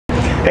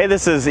Hey,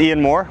 this is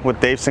Ian Moore with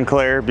Dave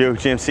Sinclair,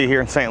 Buick-GMC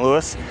here in St.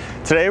 Louis.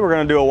 Today we're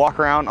going to do a walk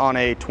around on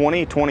a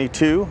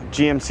 2022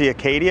 GMC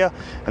ACADIA,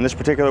 and this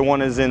particular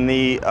one is in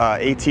the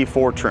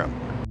AT4 trim.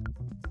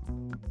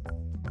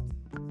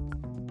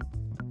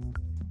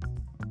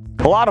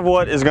 A lot of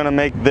what is going to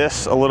make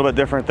this a little bit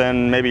different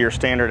than maybe your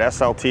standard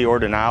SLT or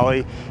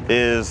Denali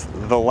is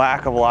the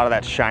lack of a lot of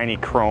that shiny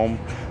chrome.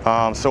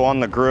 So on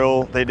the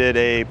grille they did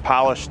a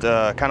polished,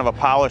 kind of a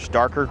polished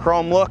darker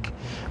chrome look,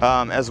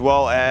 as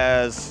well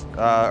as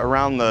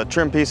around the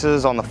trim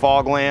pieces on the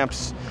fog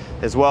lamps,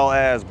 as well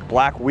as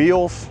black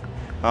wheels,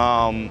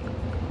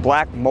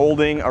 black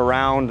molding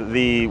around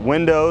the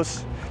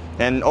windows,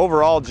 and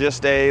overall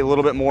just a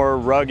little bit more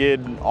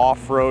rugged,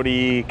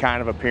 off-roady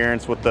kind of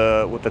appearance with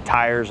the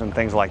tires and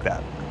things like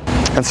that.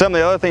 And some of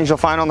the other things you'll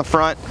find on the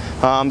front,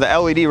 the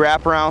LED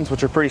wraparounds,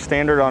 which are pretty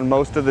standard on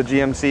most of the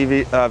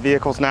GMC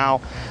vehicles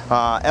now,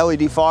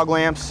 LED fog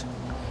lamps,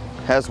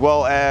 as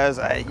well as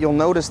you'll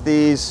notice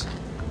these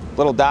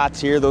little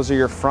dots here. Those are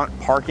your front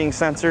parking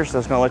sensors.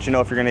 That's going to let you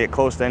know if you're going to get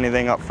close to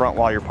anything up front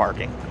while you're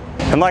parking.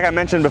 And like I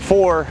mentioned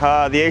before,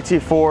 the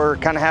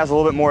AT4 kind of has a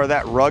little bit more of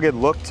that rugged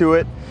look to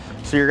it.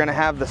 So you're going to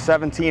have the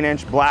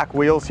 17-inch black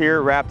wheels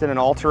here wrapped in an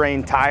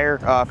all-terrain tire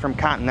from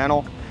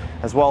Continental,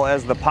 as well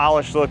as the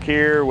polished look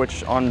here,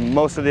 which on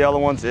most of the other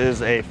ones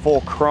is a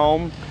full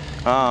chrome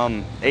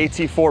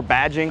AT4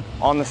 badging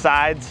on the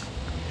sides,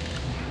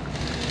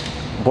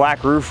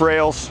 black roof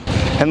rails,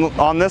 and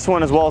on this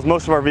one, as well as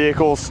most of our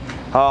vehicles,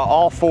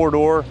 all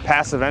four-door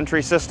passive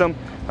entry system.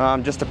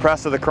 Just a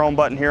press of the chrome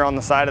button here on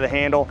the side of the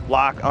handle,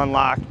 lock,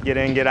 unlock, get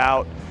in, get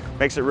out.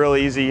 Makes it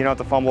really easy. You don't have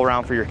to fumble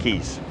around for your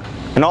keys.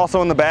 And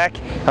also in the back,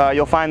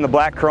 you'll find the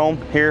black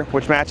chrome here,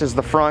 which matches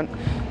the front.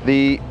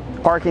 The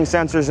parking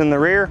sensors in the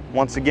rear,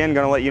 once again,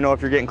 going to let you know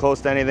if you're getting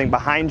close to anything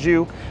behind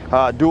you.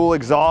 Dual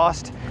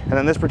exhaust, and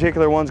then this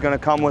particular one's going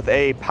to come with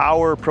a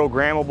power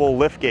programmable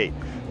liftgate.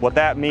 What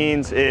that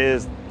means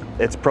is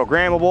it's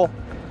programmable.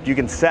 You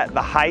can set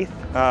the height,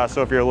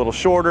 so if you're a little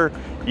shorter,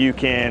 you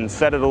can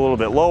set it a little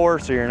bit lower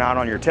so you're not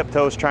on your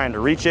tiptoes trying to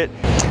reach it.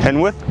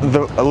 And with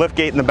the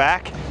liftgate in the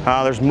back,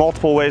 there's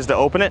multiple ways to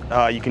open it.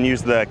 You can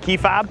use the key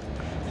fob.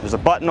 There's a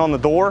button on the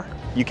door.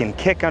 You can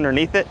kick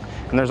underneath it.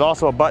 And there's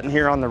also a button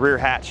here on the rear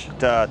hatch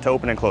to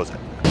open and close it.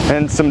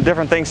 And some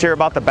different things here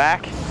about the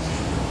back.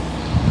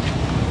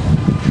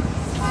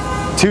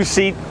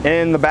 2-seat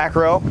in the back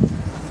row,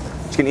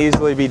 which can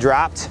easily be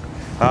dropped.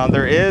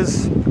 There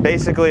is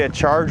basically a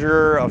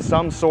charger of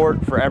some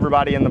sort for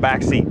everybody in the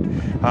back seat.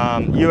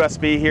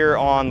 USB here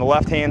on the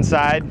left-hand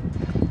side,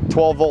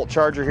 12-volt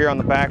charger here on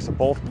the back, so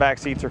both back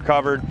seats are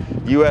covered.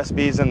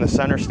 USBs in the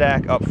center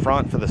stack up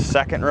front for the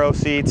second row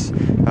seats.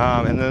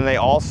 And then they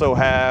also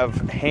have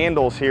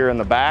handles here in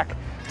the back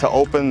to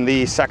open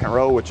the second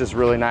row, which is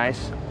really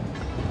nice.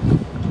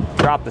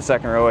 Drop the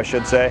second row, I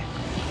should say.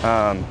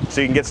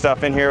 So you can get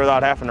stuff in here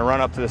without having to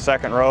run up to the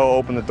second row,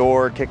 open the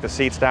door, kick the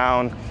seats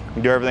down,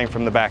 and do everything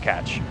from the back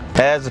hatch.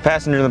 As a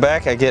passenger in the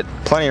back, I get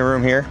plenty of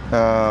room here.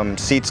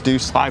 Seats do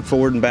slide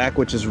forward and back,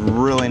 which is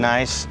really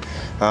nice.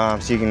 So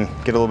you can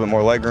get a little bit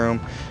more leg room,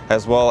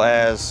 as well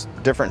as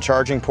different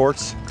charging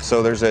ports.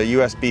 So there's a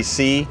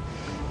USB-C,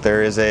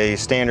 there is a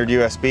standard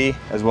USB,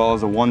 as well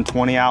as a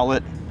 120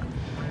 outlet.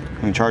 You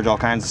can charge all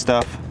kinds of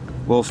stuff.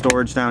 A little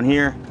storage down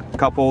here,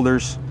 cup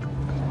holders,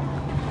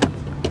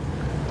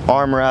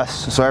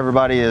 armrests, so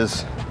everybody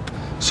is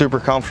super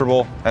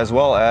comfortable, as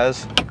well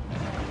as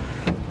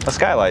a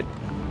skylight.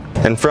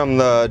 And from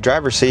the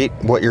driver's seat,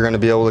 what you're going to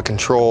be able to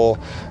control,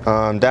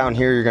 down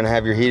here you're going to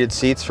have your heated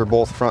seats for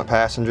both front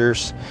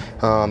passengers.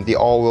 The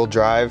all-wheel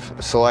drive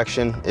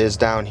selection is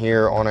down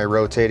here on a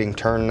rotating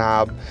turn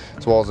knob,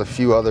 as well as a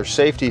few other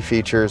safety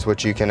features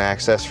which you can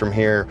access from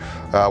here.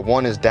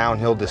 One is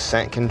downhill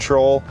descent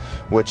control,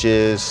 which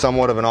is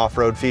somewhat of an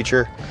off-road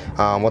feature.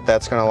 What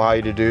that's going to allow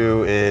you to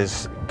do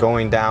is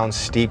going down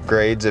steep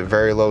grades at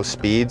very low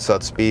speeds, so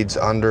at speeds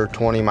under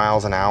 20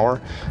 miles an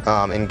hour.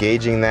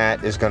 Engaging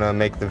that is going to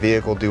make the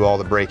vehicle do all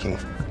the braking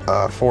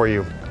for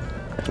you,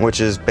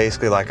 which is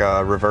basically like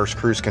a reverse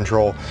cruise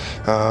control,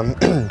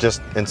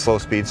 just in slow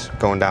speeds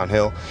going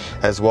downhill,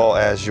 as well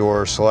as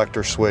your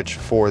selector switch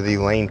for the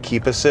lane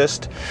keep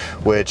assist,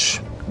 which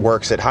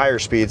works at higher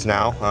speeds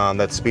now.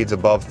 That speeds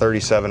above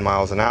 37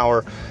 miles an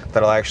hour.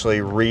 That'll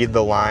actually read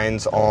the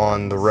lines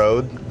on the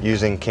road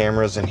using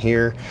cameras in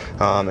here,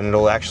 and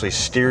it'll actually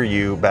steer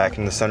you back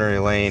in the center of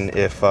your lane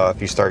if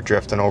you start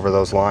drifting over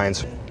those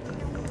lines.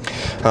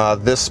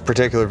 This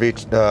particular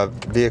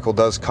vehicle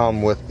does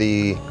come with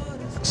the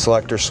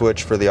selector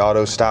switch for the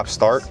auto stop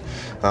start,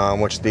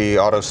 which the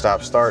auto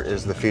stop start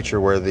is the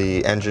feature where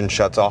the engine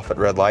shuts off at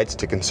red lights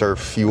to conserve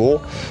fuel.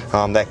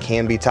 That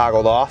can be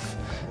toggled off,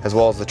 as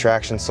well as the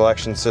traction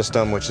selection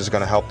system, which is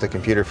going to help the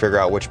computer figure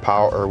out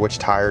which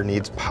tire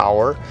needs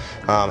power,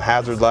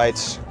 hazard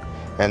lights,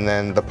 and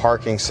then the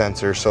parking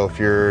sensor. So if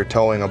you're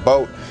towing a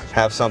boat,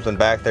 have something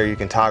back there, you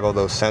can toggle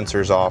those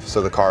sensors off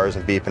so the car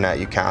isn't beeping at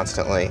you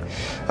constantly.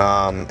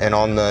 And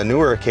on the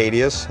newer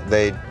Acadias,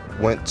 they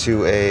went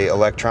to a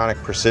electronic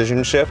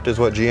precision shift is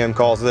what GM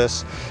calls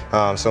this.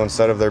 So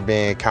instead of there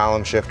being a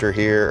column shifter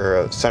here or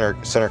a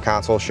center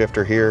console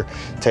shifter here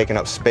taking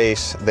up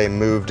space, they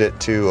moved it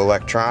to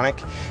electronic.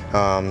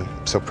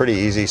 So pretty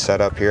easy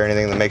setup here.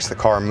 Anything that makes the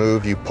car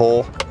move, you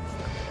pull.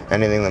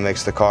 Anything that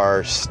makes the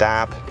car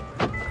stop,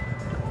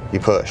 you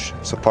push.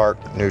 So park,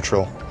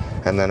 neutral,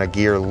 and then a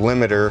gear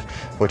limiter,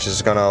 which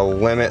is gonna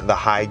limit the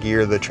high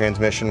gear the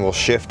transmission will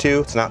shift to.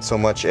 It's not so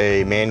much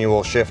a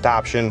manual shift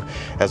option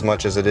as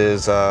much as it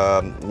is, you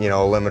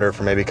know, a limiter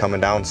for maybe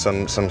coming down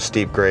some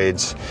steep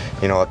grades,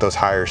 you know, at those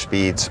higher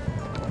speeds.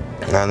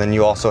 And then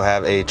you also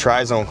have a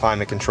tri-zone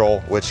climate control,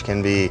 which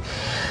can be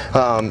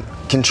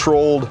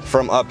controlled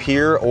from up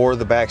here, or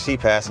the back seat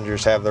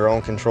passengers have their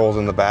own controls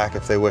in the back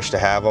if they wish to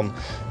have them.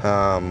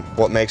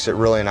 What makes it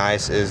really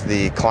nice is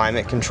the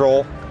climate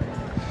control.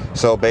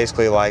 So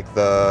basically like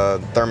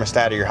the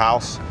thermostat of your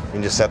house, you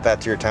can just set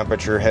that to your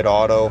temperature, hit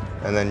auto,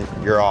 and then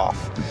you're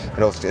off.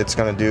 It's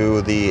gonna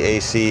do the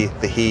AC,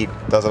 the heat,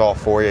 does it all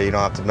for you. You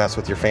don't have to mess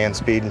with your fan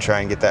speed and try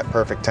and get that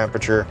perfect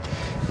temperature.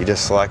 You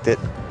just select it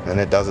and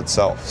it does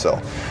itself.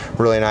 So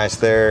really nice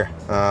there.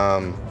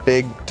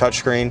 Big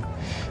touchscreen.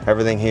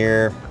 Everything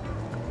here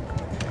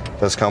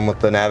does come with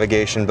the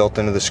navigation built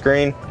into the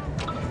screen.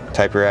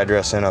 Type your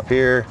address in up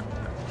here,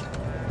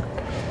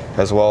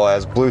 as well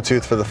as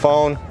Bluetooth for the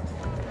phone.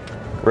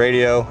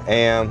 Radio,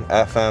 AM,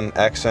 FM,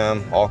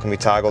 XM, all can be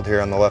toggled here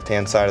on the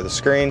left-hand side of the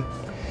screen.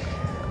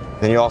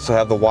 Then you also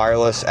have the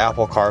wireless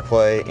Apple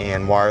CarPlay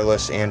and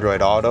wireless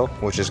Android Auto,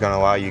 which is going to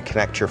allow you to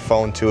connect your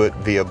phone to it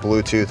via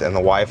Bluetooth and the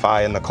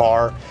Wi-Fi in the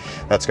car.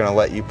 That's going to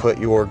let you put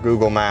your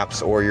Google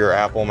Maps or your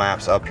Apple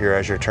Maps up here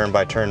as your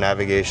turn-by-turn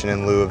navigation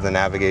in lieu of the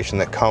navigation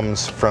that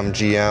comes from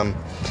GM,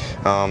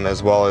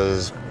 as well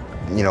as,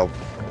 you know,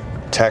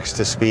 text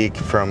to speak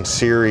from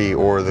Siri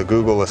or the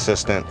Google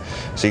Assistant,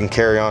 so you can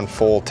carry on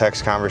full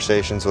text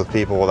conversations with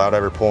people without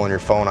ever pulling your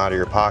phone out of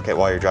your pocket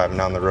while you're driving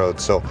down the road.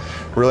 So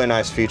really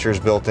nice features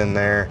built in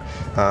there.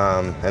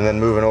 And then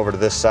moving over to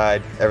this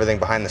side, everything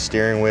behind the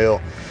steering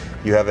wheel,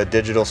 you have a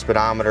digital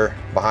speedometer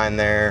behind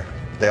there.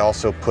 They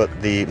also put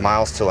the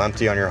miles till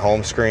empty on your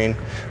home screen,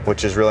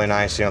 which is really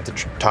nice. You don't have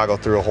to toggle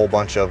through a whole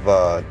bunch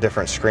of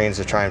different screens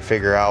to try and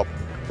figure out,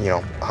 you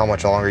know, how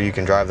much longer you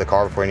can drive the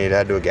car before you need to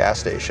head to a gas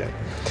station.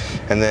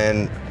 And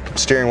then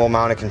steering wheel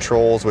mounted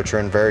controls, which are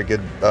in very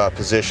good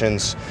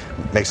positions,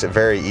 makes it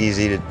very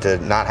easy to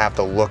not have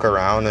to look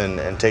around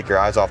and take your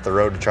eyes off the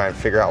road to try and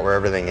figure out where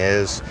everything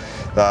is.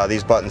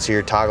 These buttons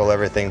here toggle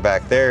everything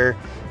back there.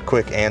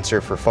 Quick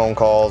answer for phone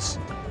calls,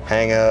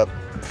 hang up,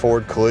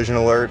 forward collision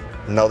alert,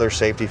 another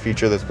safety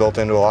feature that's built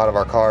into a lot of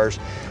our cars.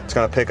 It's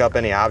going to pick up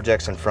any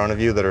objects in front of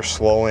you that are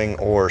slowing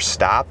or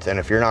stopped, and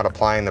if you're not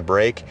applying the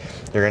brake,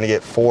 you're going to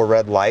get 4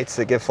 red lights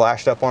that get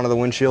flashed up onto the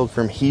windshield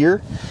from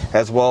here,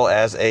 as well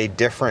as a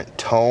different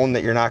tone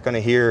that you're not going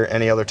to hear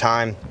any other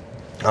time.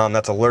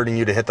 That's alerting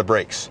you to hit the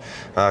brakes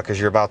because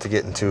you're about to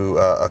get into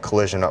a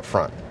collision up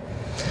front.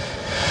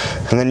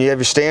 And then you have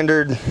your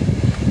standard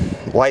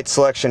light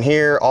selection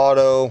here,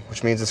 auto,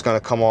 which means it's going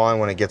to come on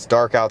when it gets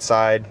dark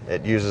outside.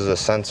 It uses a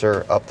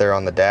sensor up there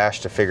on the dash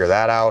to figure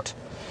that out.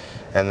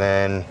 And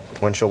then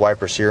windshield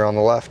wipers here on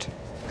the left.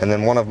 And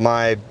then one of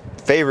my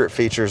favorite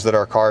features that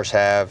our cars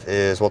have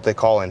is what they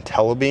call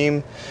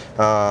IntelliBeam,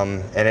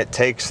 and it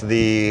takes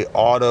the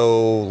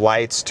auto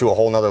lights to a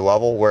whole nother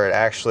level where it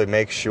actually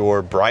makes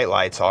your bright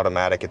lights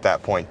automatic at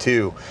that point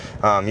too.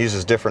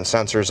 Uses different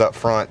sensors up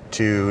front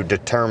to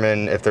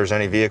determine if there's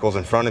any vehicles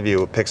in front of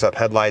you. It picks up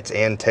headlights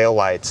and tail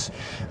lights,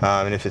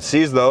 and if it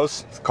sees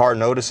those, the car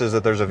notices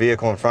that there's a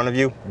vehicle in front of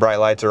you, bright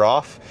lights are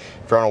off.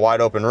 If you're on a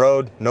wide open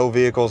road, no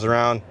vehicles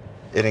around,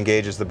 it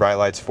engages the bright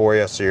lights for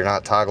you, so you're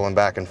not toggling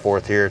back and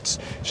forth here. It's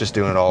just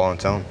doing it all on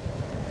its own.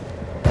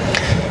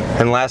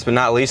 And last but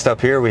not least, up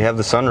here we have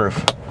the sunroof.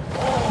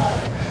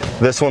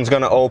 This one's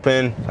going to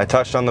open. I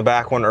touched on the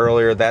back one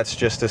earlier. That's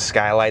just a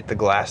skylight. The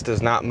glass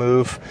does not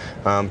move,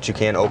 but you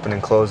can open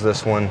and close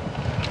this one.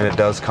 And it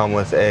does come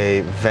with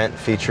a vent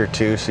feature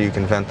too, so you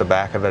can vent the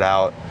back of it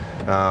out.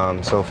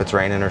 So if it's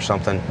raining or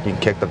something, you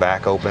can kick the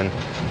back open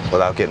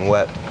without getting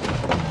wet.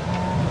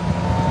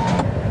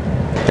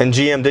 And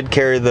GM did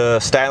carry the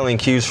styling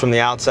cues from the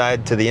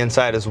outside to the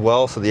inside as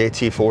well, so the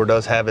AT4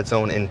 does have its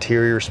own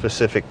interior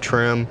specific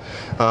trim.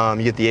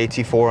 You get the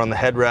AT4 on the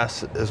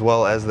headrest as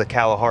well as the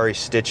Kalahari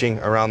stitching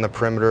around the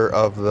perimeter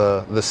of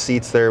the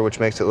seats there, which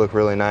makes it look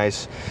really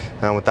nice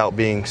without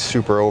being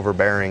super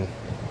overbearing.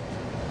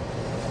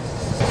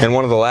 And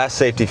one of the last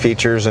safety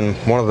features, and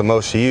one of the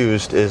most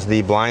used, is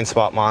the blind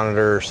spot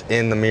monitors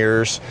in the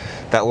mirrors.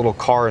 That little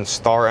car and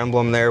star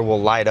emblem there will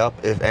light up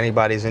if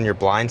anybody's in your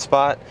blind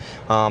spot,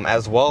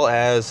 as well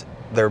as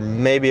there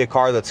may be a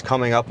car that's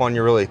coming up on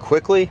you really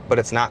quickly, but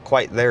it's not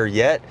quite there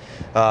yet.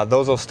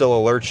 Those will still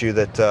alert you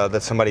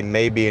that somebody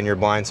may be in your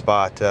blind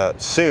spot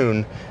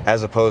soon,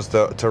 as opposed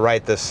to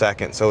right this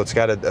second. So it's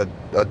got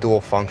a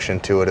dual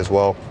function to it as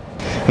well.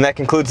 And that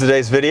concludes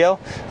today's video.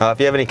 If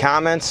you have any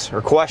comments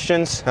or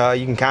questions,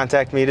 you can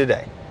contact me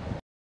today.